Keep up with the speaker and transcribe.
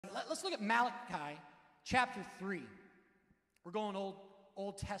Let's look at Malachi chapter 3. We're going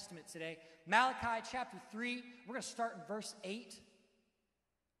Old Testament today. Malachi chapter 3, we're going to start in verse 8.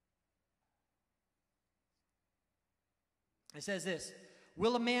 It says this,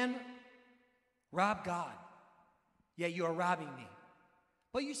 will a man rob God? Yeah, you are robbing me.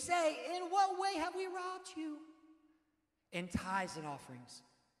 But you say, in what way have we robbed you? In tithes and offerings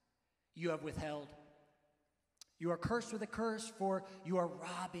you have withheld. You are cursed with a curse, for you are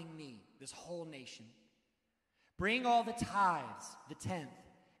robbing me, this whole nation. Bring all the tithes, the tenth,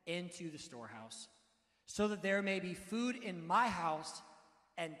 into the storehouse, so that there may be food in my house,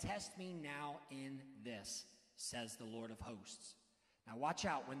 and test me now in this, says the Lord of hosts. Now watch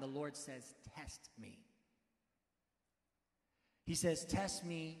out when the Lord says, test me. He says, test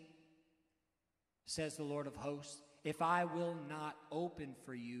me, says the Lord of hosts, if I will not open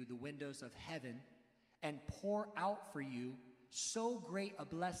for you the windows of heaven and pour out for you so great a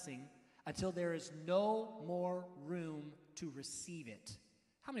blessing until there is no more room to receive it.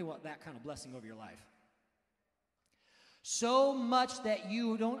 How many want that kind of blessing over your life? So much that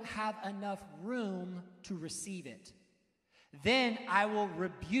you don't have enough room to receive it. Then I will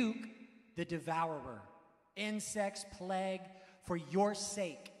rebuke the devourer, insects, plague, for your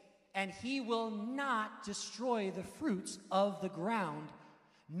sake, and he will not destroy the fruits of the ground,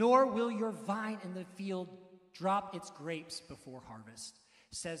 nor will your vine in the field drop its grapes before harvest,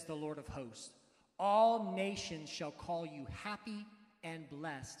 says the Lord of hosts. All nations shall call you happy and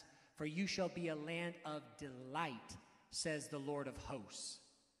blessed, for you shall be a land of delight, says the Lord of hosts.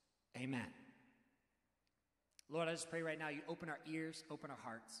 Amen. Lord, I just pray right now you open our ears, open our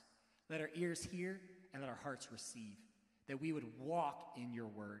hearts. Let our ears hear and let our hearts receive. That we would walk in your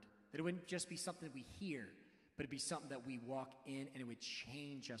word. That it wouldn't just be something that we hear, but it'd be something that we walk in and it would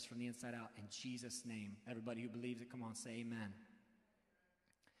change us from the inside out. In Jesus' name, everybody who believes it, come on, say amen.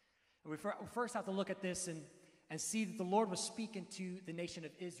 And we first have to look at this and see that the Lord was speaking to the nation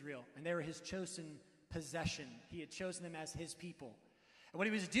of Israel, and they were his chosen possession. He had chosen them as his people. And what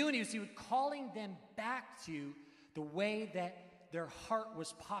he was doing, he was calling them back to the way that their heart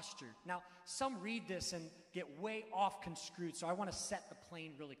was postured. Now, some read this and get way off construed, so I want to set the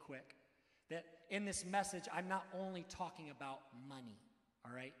plane really quick. That in this message, I'm not only talking about money,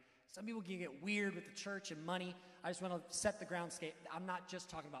 all right? Some people can get weird with the church and money. I just want to set the groundscape. I'm not just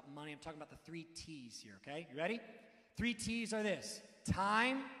talking about money. I'm talking about the 3 T's here, okay? You ready? 3 T's are this: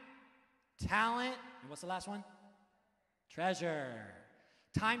 time, talent, and what's the last one? Treasure.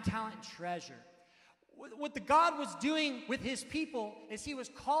 Time, talent, and treasure. What the God was doing with his people is he was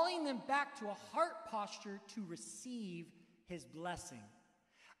calling them back to a heart posture to receive his blessing.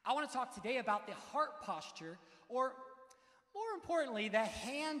 I want to talk today about the heart posture, or more importantly, the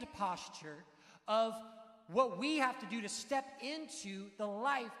hand posture of what we have to do to step into the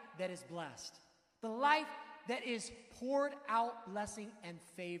life that is blessed, the life that is poured out blessing and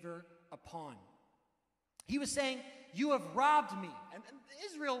favor upon. He was saying, you have robbed me. And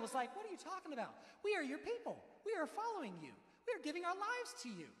Israel was like, what are you talking about? We are your people. We are following you. We are giving our lives to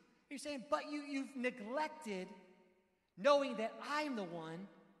you. He's saying, but you've neglected knowing that I'm the one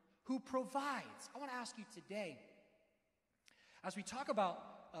who provides. I want to ask you today, as we talk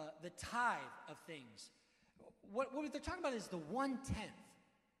about the tithe of things, what they're talking about is the 1/10.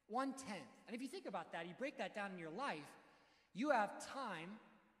 1/10. And if you think about that, you break that down in your life, you have time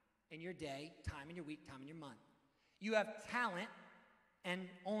in your day, time in your week, time in your month. You have talent and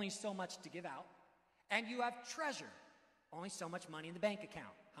only so much to give out. And you have treasure, only so much money in the bank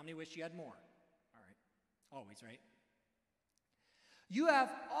account. How many wish you had more? All right. Always, right? You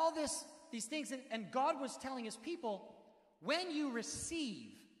have all these things, and God was telling his people, when you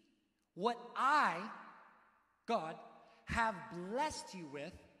receive what I, God, have blessed you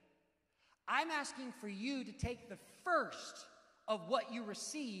with, I'm asking for you to take the first of what you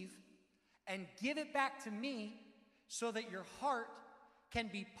receive and give it back to me so that your heart can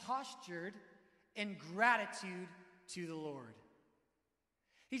be postured in gratitude to the Lord.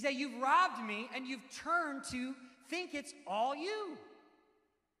 He said, you've robbed me and you've turned to think it's all you.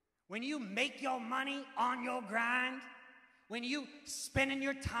 When you make your money on your grind, when you spending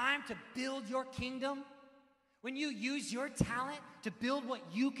your time to build your kingdom, when you use your talent to build what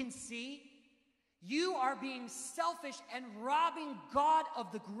you can see, you are being selfish and robbing God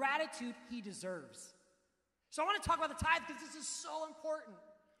of the gratitude he deserves. So I want to talk about the tithe because this is so important.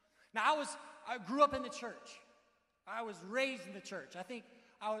 Now, I grew up in the church. I was raised in the church. I think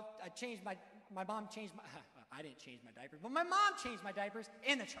I changed my mom changed my, I didn't change my diapers, but my mom changed my diapers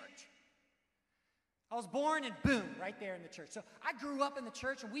in the church. I was born and boom, right there in the church. So I grew up in the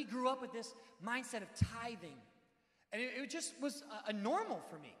church, and we grew up with this mindset of tithing. And it just was a normal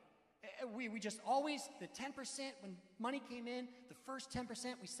for me. We just always, the 10%, when money came in, the first 10%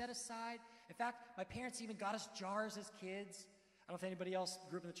 we set aside. In fact, my parents even got us jars as kids. I don't know if anybody else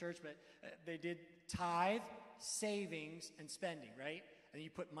grew up in the church, but they did tithe, savings, and spending, right? And then you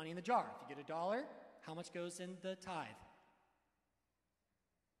put money in the jar. If you get $1, how much goes in the tithe?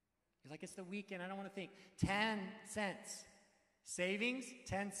 You're like, it's the weekend, I don't want to think. 10 cents. Savings,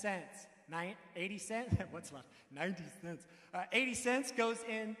 10 cents. 80 cents? What's left? 90 cents. 80 cents goes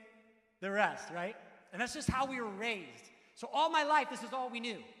in the rest, right? And that's just how we were raised. So all my life, this is all we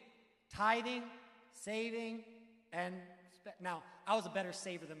knew. Tithing, saving, and now, I was a better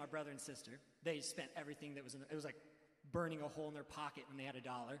saver than my brother and sister. They spent everything that was in it. It was like burning a hole in their pocket when they had $1.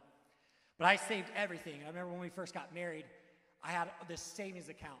 But I saved everything. And I remember when we first got married, I had this savings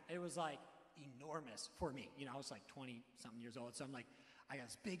account. It was like enormous for me. You know, I was like 20-something years old. So I'm like, I got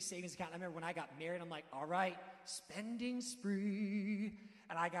this big savings account. I remember when I got married, I'm like, all right, spending spree.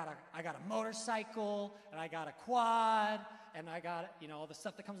 And I got a motorcycle, and I got a quad, and I got, you know, all the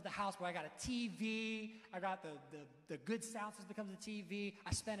stuff that comes with the house, where I got a TV, I got the good sound system that comes with the TV.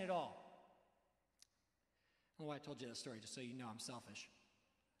 I spent it all. I don't know why I told you that story, just so you know I'm selfish.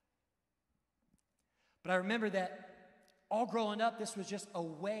 But I remember that all growing up, this was just a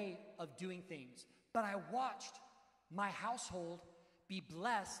way of doing things. But I watched my household be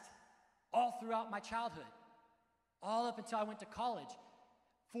blessed all throughout my childhood, all up until I went to college.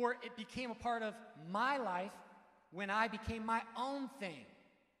 For it became a part of my life when I became my own thing.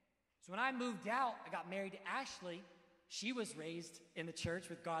 So when I moved out, I got married to Ashley. She was raised in the church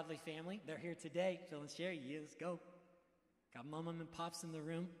with godly family. They're here today. Phil and Sherry, let's go. Got mom and pops in the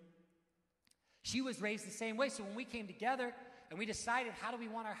room. She was raised the same way. So when we came together and we decided, how do we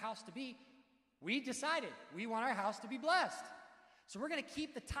want our house to be? We decided we want our house to be blessed. So we're going to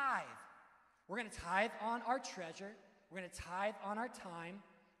keep the tithe. We're going to tithe on our treasure. We're going to tithe on our time.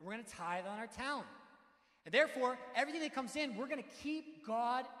 We're going to tithe on our talent. And therefore, everything that comes in, we're going to keep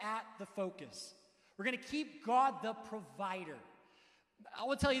God at the focus. We're going to keep God the provider. I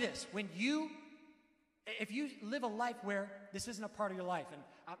will tell you this. If you live a life where this isn't a part of your life,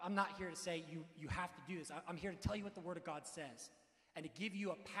 and I'm not here to say you have to do this. I'm here to tell you what the Word of God says and to give you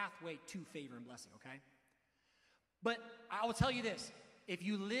a pathway to favor and blessing, okay? But I will tell you this. If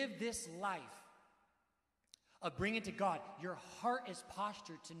you live this life of bringing it to God, your heart is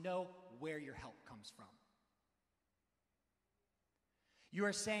postured to know where your help comes from. You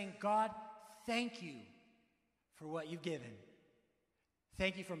are saying, God, thank you for what you've given.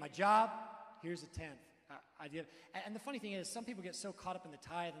 Thank you for my job. Here's a 10th. I did. And the funny thing is, some people get so caught up in the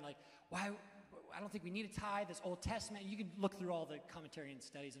tithe and like, why? I don't think we need a tithe. This Old Testament. You can look through all the commentary and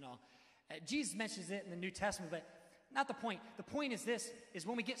studies and all. Jesus mentions it in the New Testament, but not the point. The point is this, is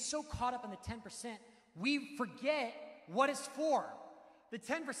when we get so caught up in the 10%, we forget what it's for. The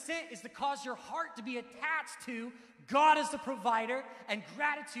 10% is to cause your heart to be attached to God as the provider and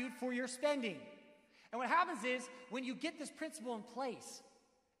gratitude for your spending. And what happens is, when you get this principle in place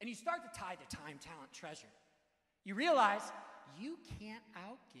and you start to tithe to time, talent, treasure, you realize you can't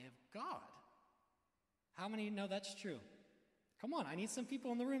outgive God. How many know that's true? Come on, I need some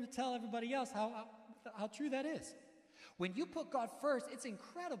people in the room to tell everybody else how true that is. When you put God first, it's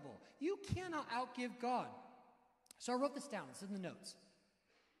incredible. You cannot outgive God. So I wrote this down. It's in the notes.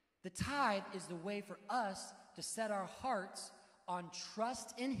 The tithe is the way for us to set our hearts on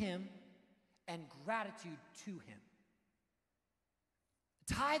trust in Him and gratitude to Him.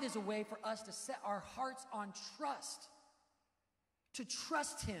 The tithe is a way for us to set our hearts on trust, to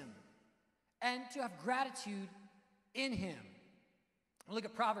trust Him, and to have gratitude in Him. Look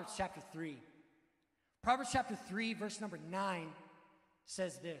at Proverbs chapter 3. Proverbs chapter 3, verse number 9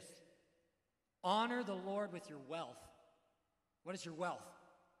 says this: honor the Lord with your wealth. What is your wealth?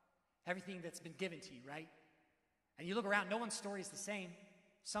 Everything that's been given to you, right? And you look around, no one's story is the same.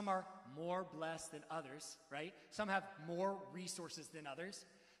 Some are more blessed than others, right? Some have more resources than others.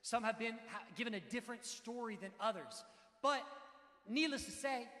 Some have been given a different story than others. But needless to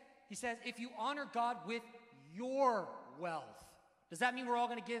say, he says, if you honor God with your wealth, does that mean we're all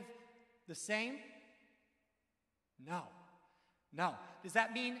going to give the same? No. No. Does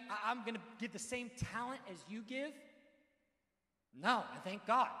that mean I'm going to give the same talent as you give? No, and thank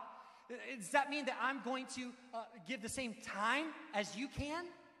God. Does that mean that I'm going to give the same time as you can?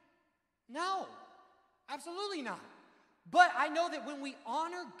 No, absolutely not. But I know that when we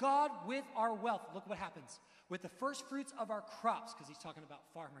honor God with our wealth, look what happens. With the first fruits of our crops, because he's talking about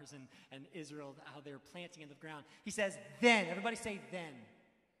farmers and Israel, how they're planting in the ground. He says, then, everybody say then.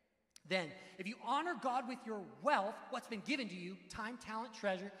 Then, if you honor God with your wealth, what's been given to you, time, talent,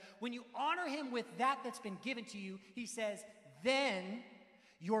 treasure, when you honor him with that that's been given to you, he says, then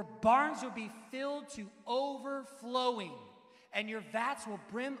your barns will be filled to overflowing, and your vats will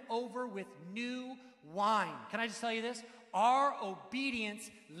brim over with new wine. Can I just tell you this? Our obedience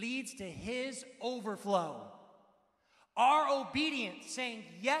leads to his overflow. Our obedience, saying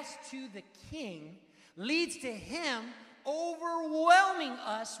yes to the King, leads to him overwhelming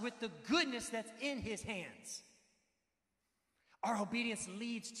us with the goodness that's in his hands. Our obedience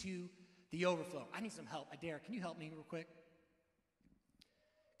leads to the overflow. I need some help. Adara, can you help me real quick?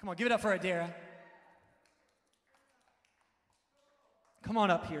 Come on, give it up for Adara. Come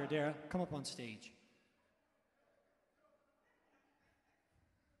on up here, Adara. Come up on stage.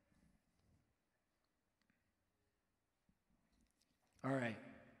 All right.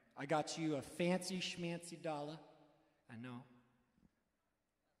 I got you a fancy schmancy dollar. I know.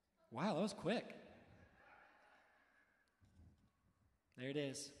 Wow, that was quick. There it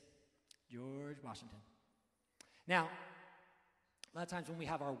is. George Washington. Now, a lot of times when we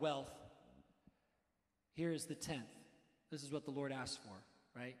have our wealth, here is the 10th. This is what the Lord asks for,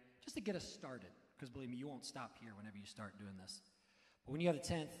 right? Just to get us started. Because believe me, you won't stop here whenever you start doing this. But when you have the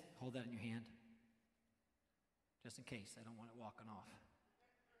 10th, hold that in your hand. Just in case. I don't want it walking off.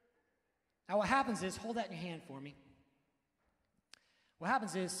 Now what happens is, hold that in your hand for me. What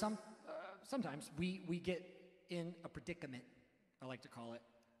happens is, sometimes we get in a predicament, I like to call it,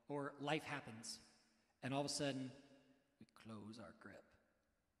 or life happens. And all of a sudden, we close our grip.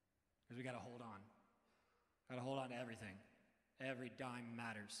 Because we got to hold on. Got to hold on to everything. Every dime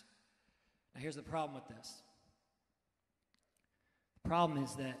matters. Now here's the problem with this. The problem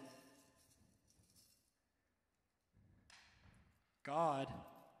is that God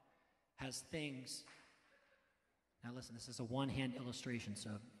has things. Now listen, this is a one-hand illustration, so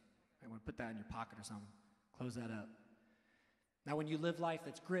I want to put that in your pocket or something. Close that up. Now when you live life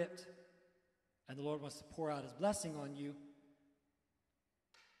that's gripped, and the Lord wants to pour out his blessing on you,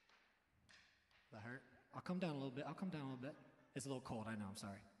 that hurt? I'll come down a little bit. It's a little cold, I know, I'm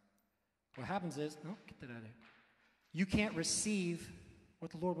sorry. What happens is, no, get that out of here. You can't receive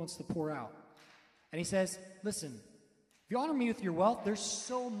what the Lord wants to pour out. And he says, listen, if you honor me with your wealth, there's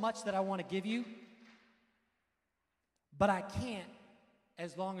so much that I want to give you, but I can't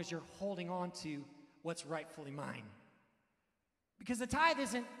as long as you're holding on to what's rightfully mine. Because the tithe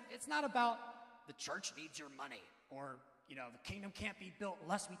it's not about the church needs your money, or, the kingdom can't be built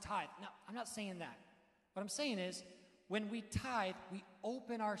unless we tithe. No, I'm not saying that. What I'm saying is, when we tithe, we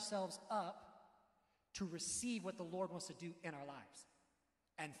open ourselves up to receive what the Lord wants to do in our lives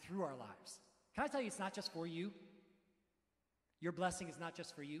and through our lives. Can I tell you, it's not just for you? Your blessing is not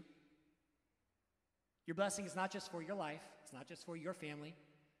just for you. Your blessing is not just for your life. It's not just for your family.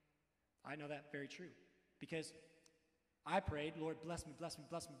 I know that very true. Because I prayed, Lord, bless me, bless me,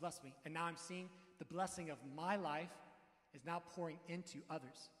 bless me, bless me. And now I'm seeing the blessing of my life is now pouring into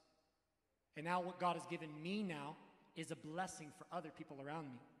others. And now what God has given me now is a blessing for other people around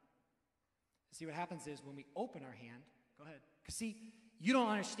me. See, what happens is when we open our hand, go ahead. Because see, you don't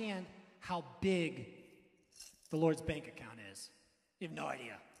understand how big the Lord's bank account is. You have no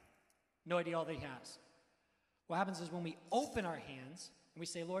idea. No idea all that he has. What happens is when we open our hands and we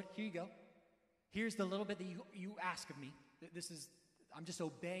say, Lord, here you go. Here's the little bit that you ask of me. I'm just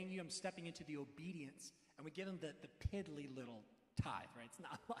obeying you. I'm stepping into the obedience. And we give him the piddly little tithe, right? It's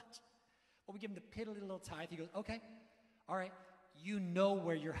not much. But we give him the piddly little tithe. He goes, okay, all right. You know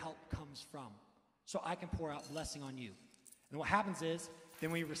where your help comes from. So I can pour out blessing on you. And what happens is,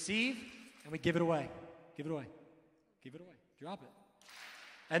 then we receive and we give it away. Give it away. Give it away. Drop it.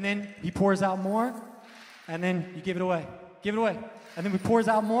 And then he pours out more, and then you give it away. Give it away. And then he pours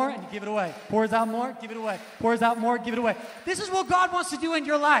out more, and you give it away. Pours out more, give it away. Pours out more, give it away. This is what God wants to do in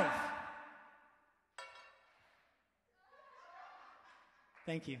your life.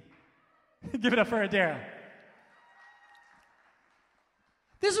 Thank you. Give it up for Adara.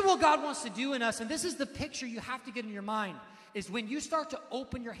 This is what God wants to do in us, and this is the picture you have to get in your mind, is when you start to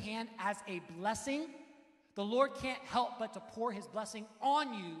open your hand as a blessing, the Lord can't help but to pour his blessing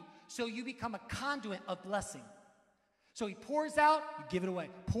on you so you become a conduit of blessing. So he pours out, you give it away.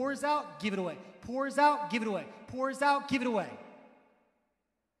 Pours out, give it away. Pours out, give it away. Pours out, give it away.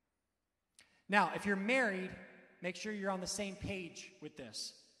 Now, if you're married, make sure you're on the same page with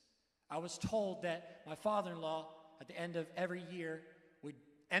this. I was told that my father-in-law, at the end of every year, would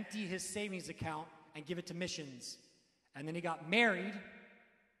empty his savings account and give it to missions. And then he got married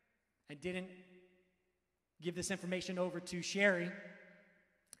and didn't give this information over to Sherry.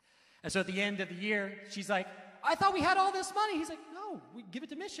 And so at the end of the year, she's like, I thought we had all this money. He's like, no, we give it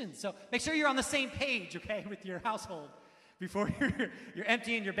to missions. So make sure you're on the same page, okay, with your household before you're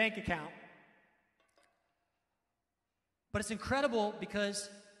emptying your bank account. But it's incredible because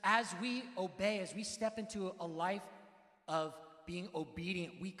as we obey, as we step into a life of being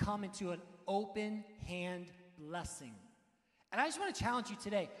obedient, we come into an open hand blessing. And I just want to challenge you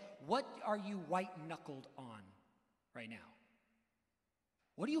today. What are you white-knuckled on right now?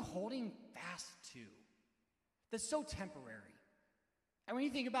 What are you holding fast to that's so temporary? And when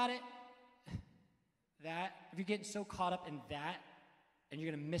you think about it, that, if you're getting so caught up in that, and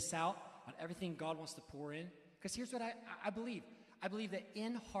you're going to miss out on everything God wants to pour in, because here's what I believe. I believe that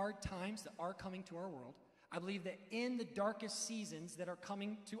in hard times that are coming to our world, I believe that in the darkest seasons that are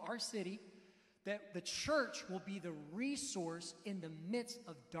coming to our city, that the church will be the resource in the midst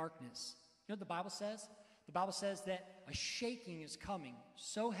of darkness. You know what the Bible says? The Bible says that a shaking is coming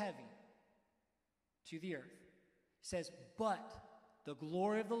so heavy to the earth. It says, but the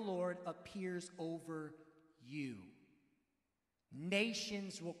glory of the Lord appears over you.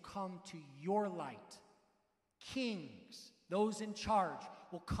 Nations will come to your light. Kings, those in charge,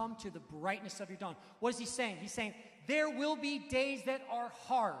 will come to the brightness of your dawn. What is he saying? He's saying, there will be days that are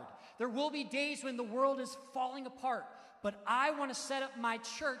hard. There will be days when the world is falling apart. But I want to set up my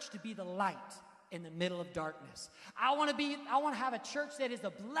church to be the light in the middle of darkness. I want to have a church that is a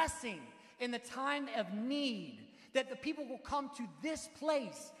blessing in the time of need. That the people will come to this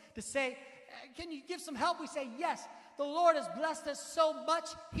place to say, can you give some help? We say, yes, the Lord has blessed us so much.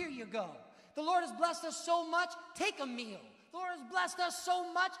 Here you go. The Lord has blessed us so much. Take a meal. The Lord has blessed us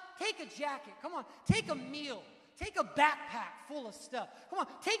so much. Take a jacket. Come on, take a meal. Take a backpack full of stuff. Come on,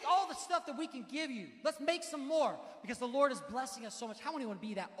 take all the stuff that we can give you. Let's make some more because the Lord is blessing us so much. How many want to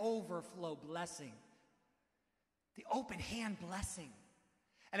be that overflow blessing? The open hand blessing.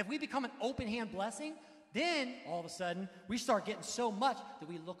 And if we become an open hand blessing, then all of a sudden we start getting so much that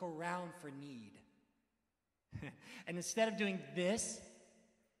we look around for need. And instead of doing this,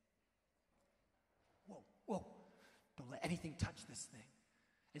 whoa, don't let anything touch this thing.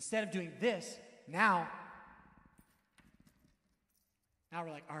 Instead of doing this, now we're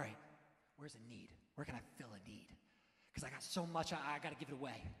like, all right, where's a need? Where can I fill a need? Because I got so much, I got to give it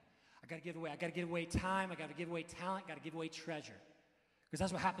away. I got to give it away. I got to give away time. I got to give away talent. I got to give away treasure. Because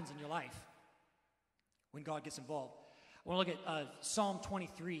that's what happens in your life when God gets involved. I want to look at Psalm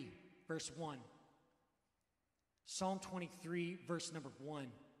 23, verse 1. Psalm 23, verse number 1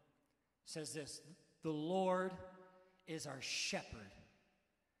 says this, the Lord is our shepherd.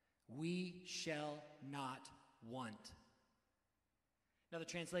 We shall not want. Another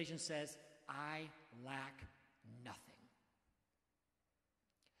translation says, I lack nothing.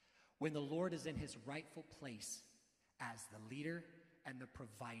 When the Lord is in his rightful place as the leader and the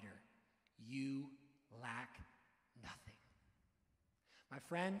provider, you lack nothing. My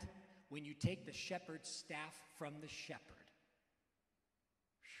friend, when you take the shepherd's staff from the shepherd,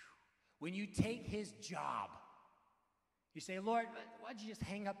 when you take his job, you say, Lord, why'd you just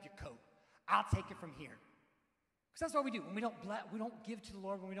hang up your coat? I'll take it from here. Because that's what we do. When we don't give to the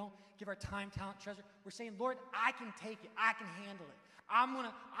Lord, when we don't give our time, talent, treasure, we're saying, Lord, I can take it. I can handle it.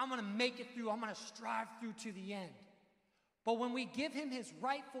 I'm gonna make it through. I'm gonna strive through to the end. But when we give him his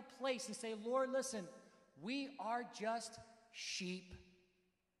rightful place and say, Lord, listen, we are just sheep.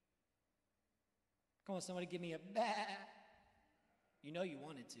 Come on, somebody give me a bah. You know you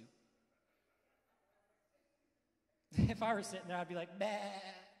wanted to. If I were sitting there, I'd be like, bah.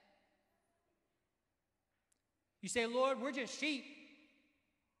 You say, Lord, we're just sheep.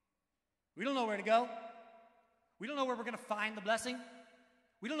 We don't know where to go. We don't know where we're going to find the blessing.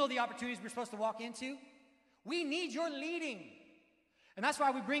 We don't know the opportunities we're supposed to walk into. We need your leading. And that's why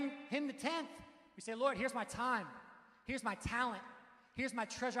we bring him the 10th. We say, Lord, here's my time. Here's my talent. Here's my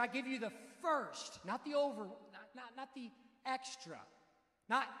treasure. I give you the first, not the not the extra.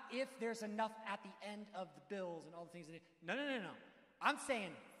 Not if there's enough at the end of the bills and all the things. No. I'm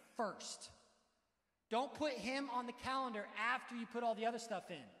saying first. Don't put him on the calendar after you put all the other stuff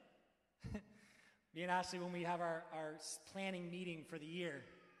in. Me and Ashley, when we have our planning meeting for the year,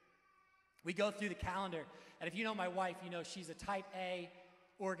 we go through the calendar. And if you know my wife, you know she's a type A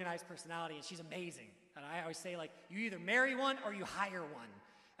organized personality, and she's amazing. And I always say, like, you either marry one or you hire one.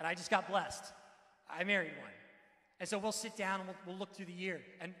 And I just got blessed. I married one. And so we'll sit down and we'll look through the year.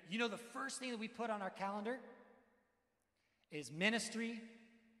 And you know the first thing that we put on our calendar is ministry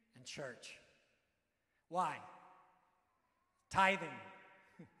and church. Why? Tithing.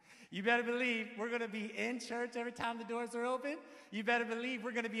 You better believe we're going to be in church every time the doors are open. You better believe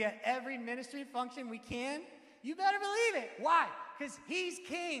we're going to be at every ministry function we can. You better believe it. Why? Because he's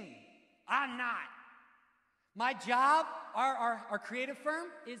king. I'm not. My job, our creative firm,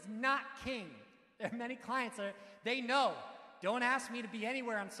 is not king. There are many clients that they know, don't ask me to be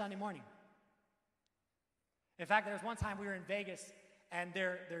anywhere on Sunday morning. In fact, there was one time we were in Vegas, and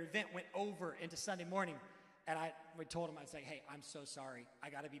their event went over into Sunday morning, and we told them, I was like, hey, I'm so sorry. I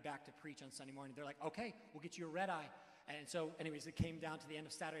got to be back to preach on Sunday morning. They're like, okay, we'll get you a red eye. And so, anyways, it came down to the end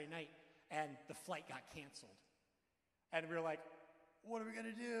of Saturday night, and the flight got canceled. And we were like, what are we going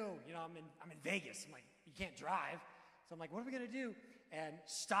to do? You know, I'm in Vegas. I'm like, you can't drive. So I'm like, what are we going to do? And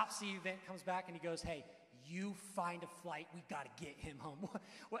stops the event, comes back, and he goes, hey, you find a flight. We got to get him home.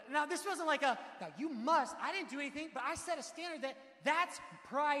 Now, this wasn't like now, you must. I didn't do anything, but I set a standard that's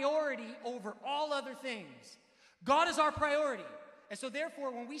priority over all other things. God is our priority. And so,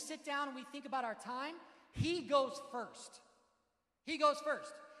 therefore, when we sit down and we think about our time, he goes first. He goes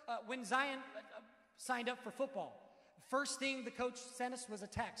first. When Zion signed up for football, first thing the coach sent us was a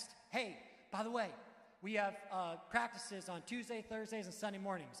text. Hey, by the way, we have practices on Tuesday, Thursdays, and Sunday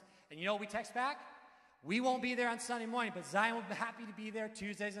mornings. And you know what we text back? We won't be there on Sunday morning, but Zion will be happy to be there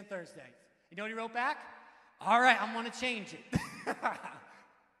Tuesdays and Thursdays. You know what he wrote back? All right, I'm going to change it.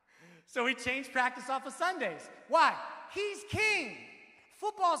 So we changed practice off of Sundays. Why? He's king.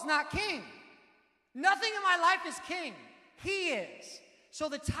 Football's not king. Nothing in my life is king. He is. So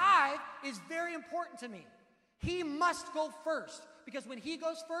the tithe is very important to me. He must go first, because when he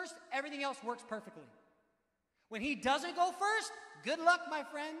goes first, everything else works perfectly. When he doesn't go first, good luck, my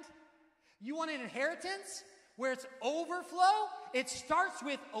friend. You want an inheritance where it's overflow? It starts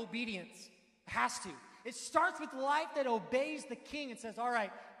with obedience. It has to. It starts with life that obeys the king and says, all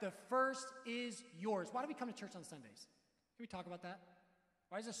right, the first is yours. Why do we come to church on Sundays? Can we talk about that?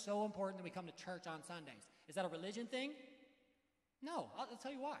 Why is it so important that we come to church on Sundays? Is that a religion thing? No, I'll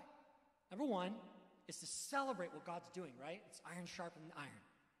tell you why. Number one is to celebrate what God's doing, right? It's iron sharpening iron.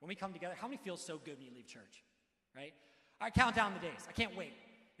 When we come together, how many feel so good when you leave church, right? I count down the days. I can't wait.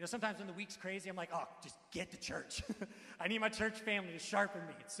 You know, sometimes when the week's crazy, I'm like, oh, just get to church. I need my church family to sharpen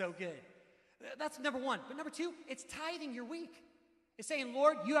me. It's so good. That's number one. But number two, it's tithing your week. It's saying,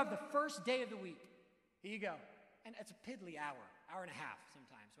 Lord, you have the first day of the week. Here you go. And it's a piddly hour and a half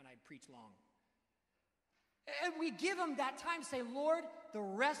sometimes when I preach long. And we give him that time to say, Lord, the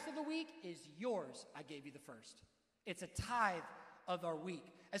rest of the week is yours. I gave you the first. It's a tithe of our week.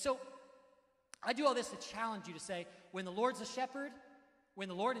 And so I do all this to challenge you to say, when the Lord's a shepherd, when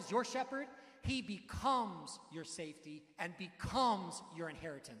the Lord is your shepherd, he becomes your safety and becomes your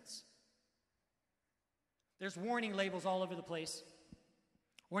inheritance. There's warning labels all over the place.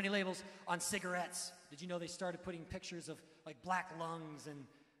 Warning labels on cigarettes. Did you know they started putting pictures of like black lungs and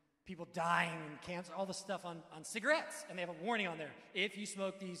people dying and cancer, all this stuff on cigarettes? And they have a warning on there. If you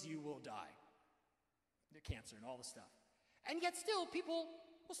smoke these, you will die. The cancer and all this stuff. And yet still, people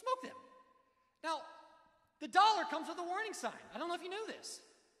will smoke them. Now, the dollar comes with a warning sign. I don't know if you knew this.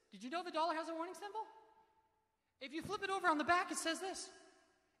 Did you know the dollar has a warning symbol? If you flip it over on the back, it says this: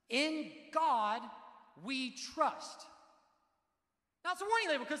 in God we trust. Now, it's a warning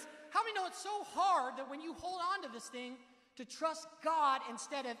label because how many know it's so hard that when you hold on to this thing to trust God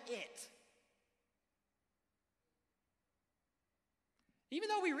instead of it? Even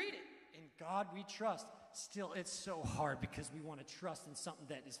though we read it, in God we trust, still it's so hard because we want to trust in something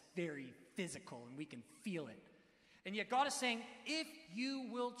that is very physical and we can feel it. And yet God is saying, if you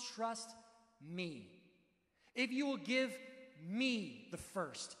will trust me, if you will give me the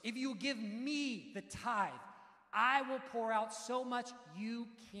first, if you will give me the tithe, I will pour out so much you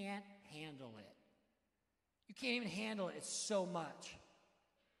can't handle it. You can't even handle it. It's so much.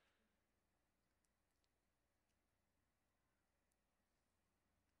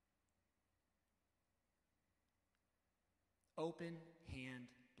 Open hand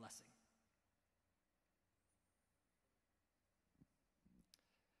blessing.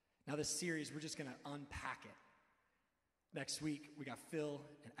 Now, this series, we're just going to unpack it. Next week, we got Phil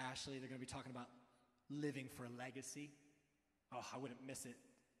and Ashley. They're going to be talking about living for a legacy. Oh, I wouldn't miss it.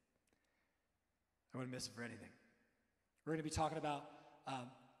 I wouldn't miss it for anything. We're going to be talking about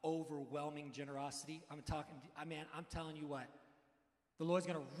overwhelming generosity. I'm telling you what, the Lord's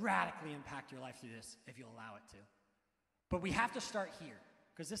going to radically impact your life through this if you allow it to. But we have to start here,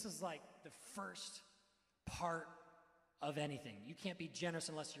 because this is like the first part of anything. You can't be generous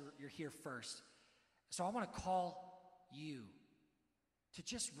unless you're here first. So I want to call you to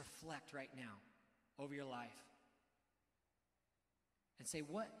just reflect right now over your life and say,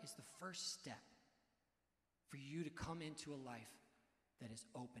 what is the first step for you to come into a life that is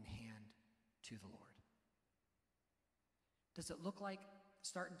open hand to the Lord? Does it look like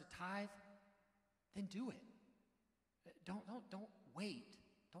starting to tithe? Then do it. Don't wait.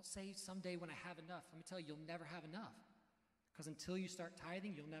 Don't say someday when I have enough. Let me tell you, you'll never have enough. Because until you start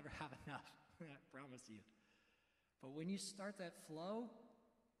tithing, you'll never have enough. I promise you. But when you start that flow,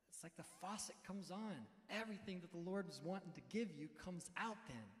 it's like the faucet comes on. Everything that the Lord was wanting to give you comes out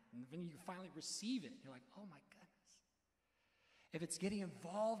then. And when you finally receive it, you're like, oh my goodness. If it's getting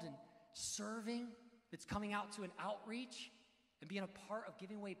involved in serving, if it's coming out to an outreach and being a part of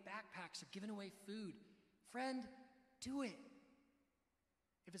giving away backpacks or giving away food, friend, do it.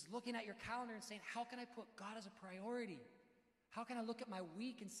 If it's looking at your calendar and saying, how can I put God as a priority? How can I look at my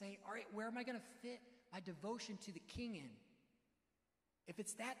week and say, all right, where am I going to fit my devotion to the King in? If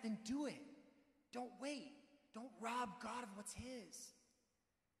it's that, then do it. Don't wait. Don't rob God of what's his.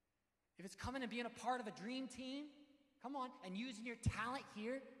 If it's coming and being a part of a dream team, come on, and using your talent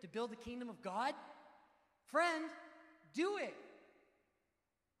here to build the kingdom of God, friend, do it.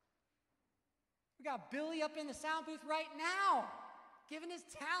 We got Billy up in the sound booth right now, giving his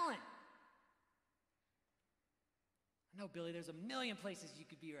talent. I know, Billy, there's a million places you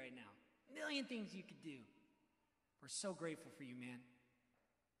could be right now. A million things you could do. We're so grateful for you, man.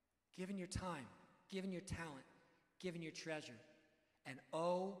 Giving your time, giving your talent, giving your treasure. And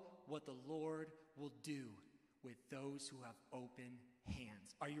oh, what the Lord will do with those who have open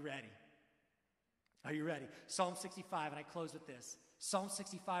hands. Are you ready? Are you ready? Psalm 65, and I close with this. Psalm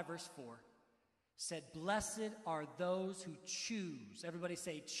 65, verse 4, said, blessed are those who choose. Everybody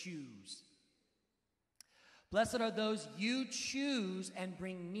say choose. Blessed are those you choose and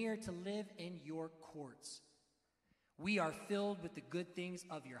bring near to live in your courts. We are filled with the good things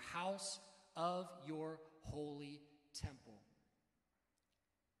of your house, of your holy temple.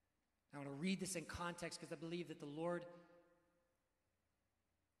 I want to read this in context because I believe that the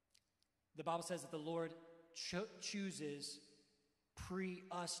Bible says that the Lord chooses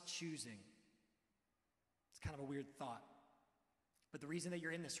pre-us choosing. It's kind of a weird thought. But the reason that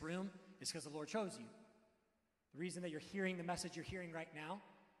you're in this room is because the Lord chose you. The reason that you're hearing the message you're hearing right now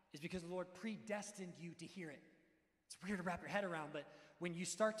is because the Lord predestined you to hear it. It's weird to wrap your head around, but when you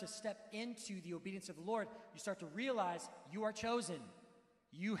start to step into the obedience of the Lord, you start to realize you are chosen.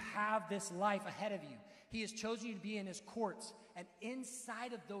 You have this life ahead of you. He has chosen you to be in his courts, and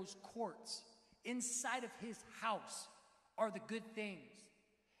inside of those courts, inside of his house, are the good things.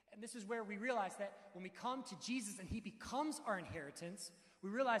 And this is where we realize that when we come to Jesus and he becomes our inheritance, we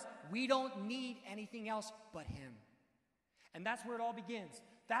realize we don't need anything else but him. And that's where it all begins.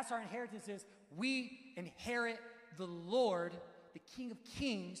 That's our inheritance is we inherit the Lord, the King of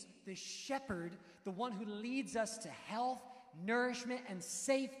Kings, the shepherd, the one who leads us to health, nourishment, and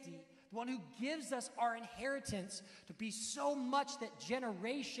safety, the one who gives us our inheritance to be so much that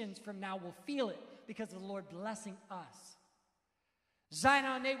generations from now will feel it because of the Lord blessing us. Zion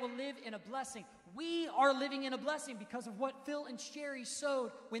and they will live in a blessing. We are living in a blessing because of what Phil and Sherry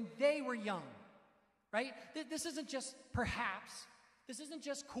sowed when they were young, right? This isn't just perhaps. This isn't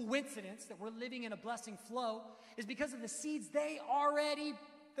just coincidence that we're living in a blessing flow. It's because of the seeds they already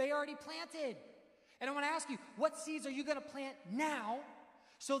planted. And I want to ask you, what seeds are you going to plant now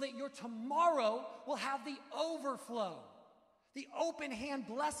so that your tomorrow will have the overflow, the open hand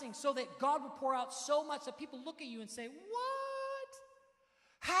blessing, so that God will pour out so much that people look at you and say, what?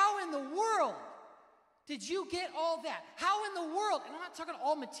 How in the world did you get all that? How in the world? And I'm not talking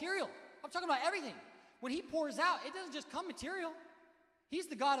all material. I'm talking about everything. When he pours out, it doesn't just come material. He's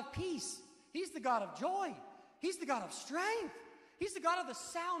the God of peace. He's the God of joy. He's the God of strength. He's the God of the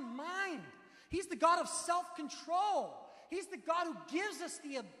sound mind. He's the God of self-control. He's the God who gives us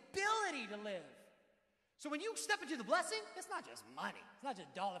the ability to live. So when you step into the blessing, it's not just money. It's not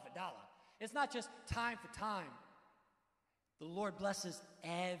just dollar for dollar. It's not just time for time. The Lord blesses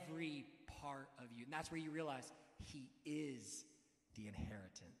every part of you. And that's where you realize he is the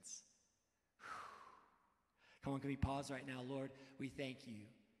inheritance. Come on, can we pause right now? Lord, we thank you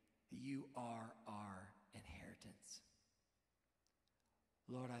that you are our inheritance.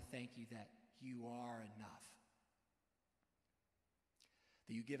 Lord, I thank you that you are enough.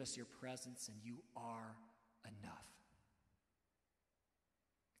 That you give us your presence and you are enough.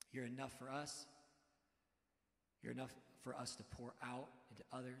 You're enough for us. You're enough for us to pour out into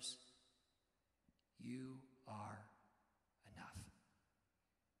others. You are enough.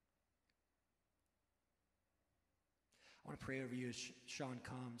 I want to pray over you as Sean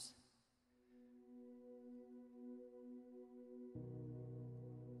comes.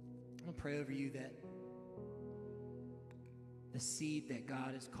 I want to pray over you that the seed that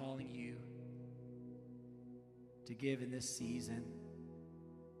God is calling you to give in this season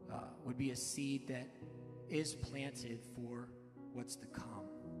would be a seed that is planted for what's to come.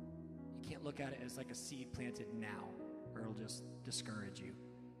 You can't look at it as like a seed planted now, or it'll just discourage you.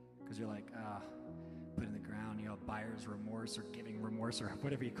 because you're like, put in the ground, buyer's remorse or giving remorse or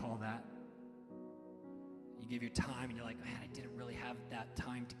whatever you call that. You give your time and you're like, man, I didn't really have that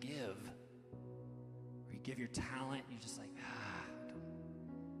time to give. Or you give your talent and you're just like,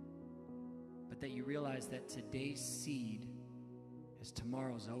 But that you realize that today's seed is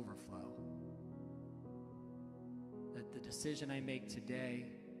tomorrow's overflow. That the decision I make today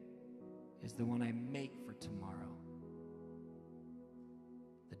is the one I make for tomorrow.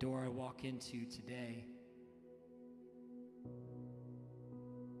 The door I walk into today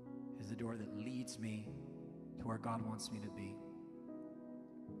is the door that leads me to where God wants me to be.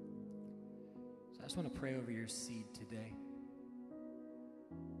 So I just want to pray over your seed today.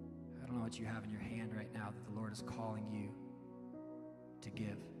 I don't know what you have in your hand right now that the Lord is calling you to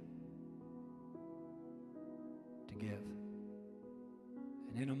give. To give.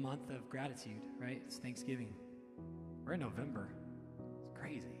 And in a month of gratitude, right? It's Thanksgiving. We're in November. It's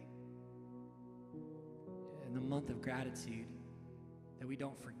crazy. In the month of gratitude, that we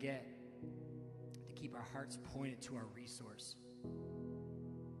don't forget to keep our hearts pointed to our resource.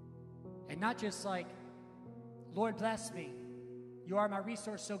 And not just like, Lord, bless me. You are my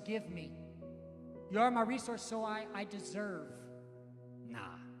resource, so give me. You are my resource, so I deserve. Nah,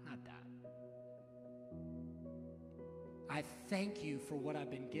 not that. I thank you for what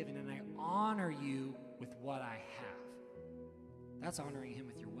I've been given, and I honor you with what I have. That's honoring him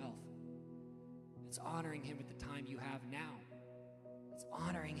with your wealth. It's honoring him with the time you have now. It's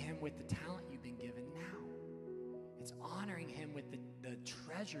honoring him with the talent you've been given now. It's honoring him with the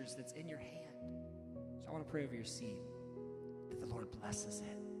treasures that's in your hand. So I want to pray over your seed, that the Lord blesses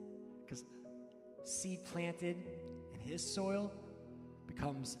it. Because seed planted in his soil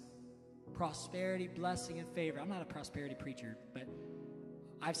becomes prosperity, blessing, and favor. I'm not a prosperity preacher, but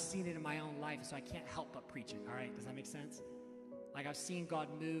I've seen it in my own life, so I can't help but preach it, all right? Does that make sense? Like, I've seen God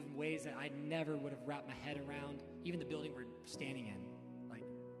move in ways that I never would have wrapped my head around. Even the building we're standing in, like,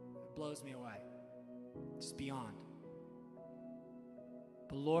 it blows me away. Just beyond.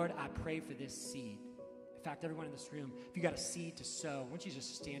 But Lord, I pray for this seed. In fact, everyone in this room, if you got a seed to sow, why don't you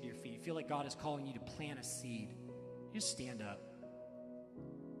just stand to your feet? You feel like God is calling you to plant a seed. You just stand up.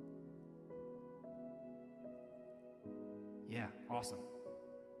 Yeah, awesome.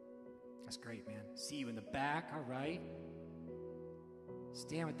 That's great, man. See you in the back, all right?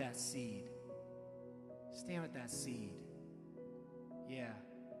 Stand with that seed. Stand with that seed. Yeah.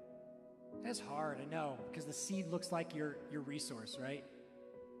 That's hard, I know, because the seed looks like your resource, right?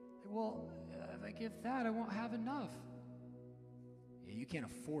 Well, if I give that, I won't have enough. Yeah, you can't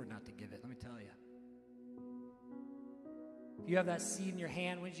afford not to give it, let me tell you. If you have that seed in your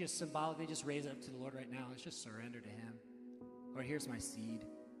hand, would you just symbolically just raise it up to the Lord right now? Let's just surrender to him. Lord, here's my seed.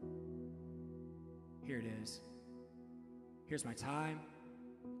 Here it is. Here's my time.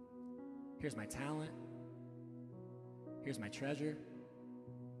 Here's my talent. Here's my treasure.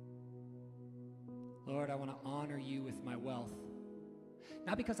 Lord, I want to honor you with my wealth.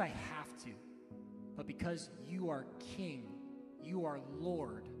 Not because I have to, but because you are King. You are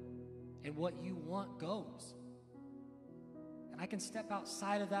Lord. And what you want goes. And I can step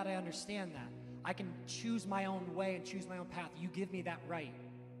outside of that. I understand that. I can choose my own way and choose my own path. You give me that right.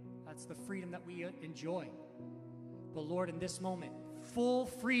 That's the freedom that we enjoy. But Lord, in this moment, full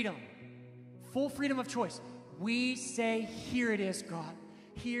freedom of choice. We say, here it is, God.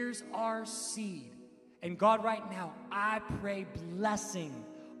 Here's our seed. And God, right now, I pray blessing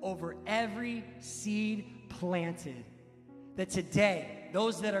over every seed planted. That today,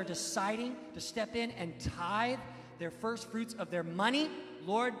 those that are deciding to step in and tithe their first fruits of their money,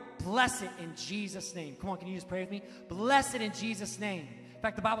 Lord, bless it in Jesus' name. Come on, can you just pray with me? Bless it in Jesus' name. In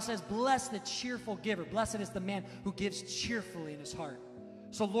fact, the Bible says, bless the cheerful giver. Blessed is the man who gives cheerfully in his heart.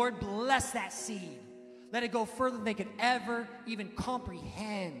 So, Lord, bless that seed. Let it go further than they could ever even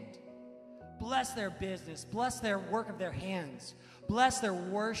comprehend. Bless their business. Bless their work of their hands. Bless their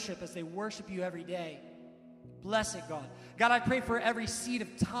worship as they worship you every day. Bless it, God. God, I pray for every seed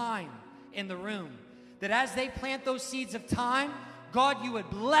of time in the room, that as they plant those seeds of time, God, you would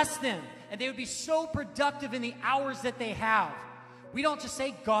bless them, and they would be so productive in the hours that they have. We don't just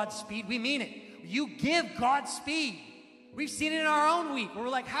say Godspeed, we mean it. You give Godspeed. We've seen it in our own week where we're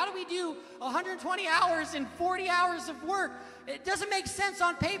like, how do we do 120 hours and 40 hours of work? It doesn't make sense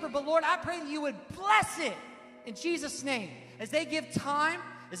on paper, but Lord, I pray that you would bless it in Jesus' name. As they give time,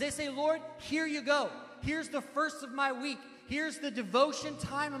 as they say, Lord, here you go. Here's the first of my week. Here's the devotion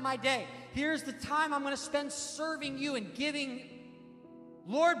time of my day. Here's the time I'm going to spend serving you and giving.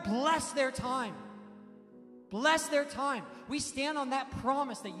 Lord, bless their time. Bless their time. We stand on that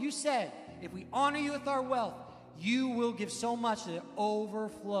promise that you said, if we honor you with our wealth, you will give so much that it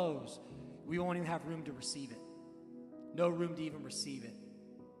overflows. We won't even have room to receive it. No room to even receive it.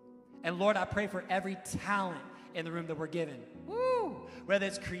 And Lord, I pray for every talent in the room that we're given. Woo! Whether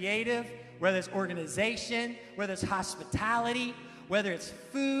it's creative, whether it's organization, whether it's hospitality, whether it's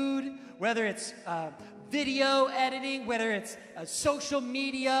food, whether it's video editing, whether it's social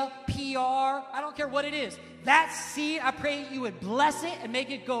media, PR, I don't care what it is. That seed, I pray you would bless it and make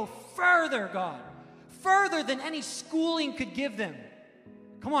it go further, God. Further than any schooling could give them.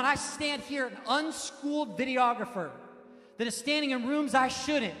 Come on, I stand here, an unschooled videographer that is standing in rooms I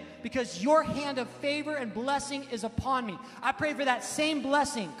shouldn't, because your hand of favor and blessing is upon me. I pray for that same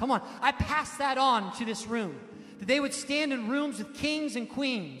blessing. Come on, I pass that on to this room. That they would stand in rooms with kings and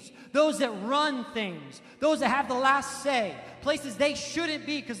queens, those that run things, those that have the last say, places they shouldn't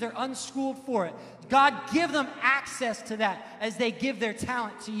be because they're unschooled for it. God, give them access to that as they give their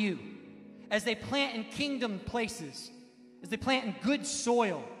talent to you, as they plant in kingdom places, as they plant in good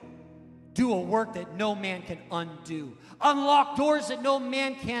soil. Do a work that no man can undo. Unlock doors that no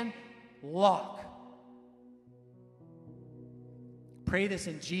man can lock. Pray this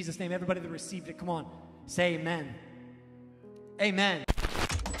in Jesus' name. Everybody that received it, come on, say amen. Amen.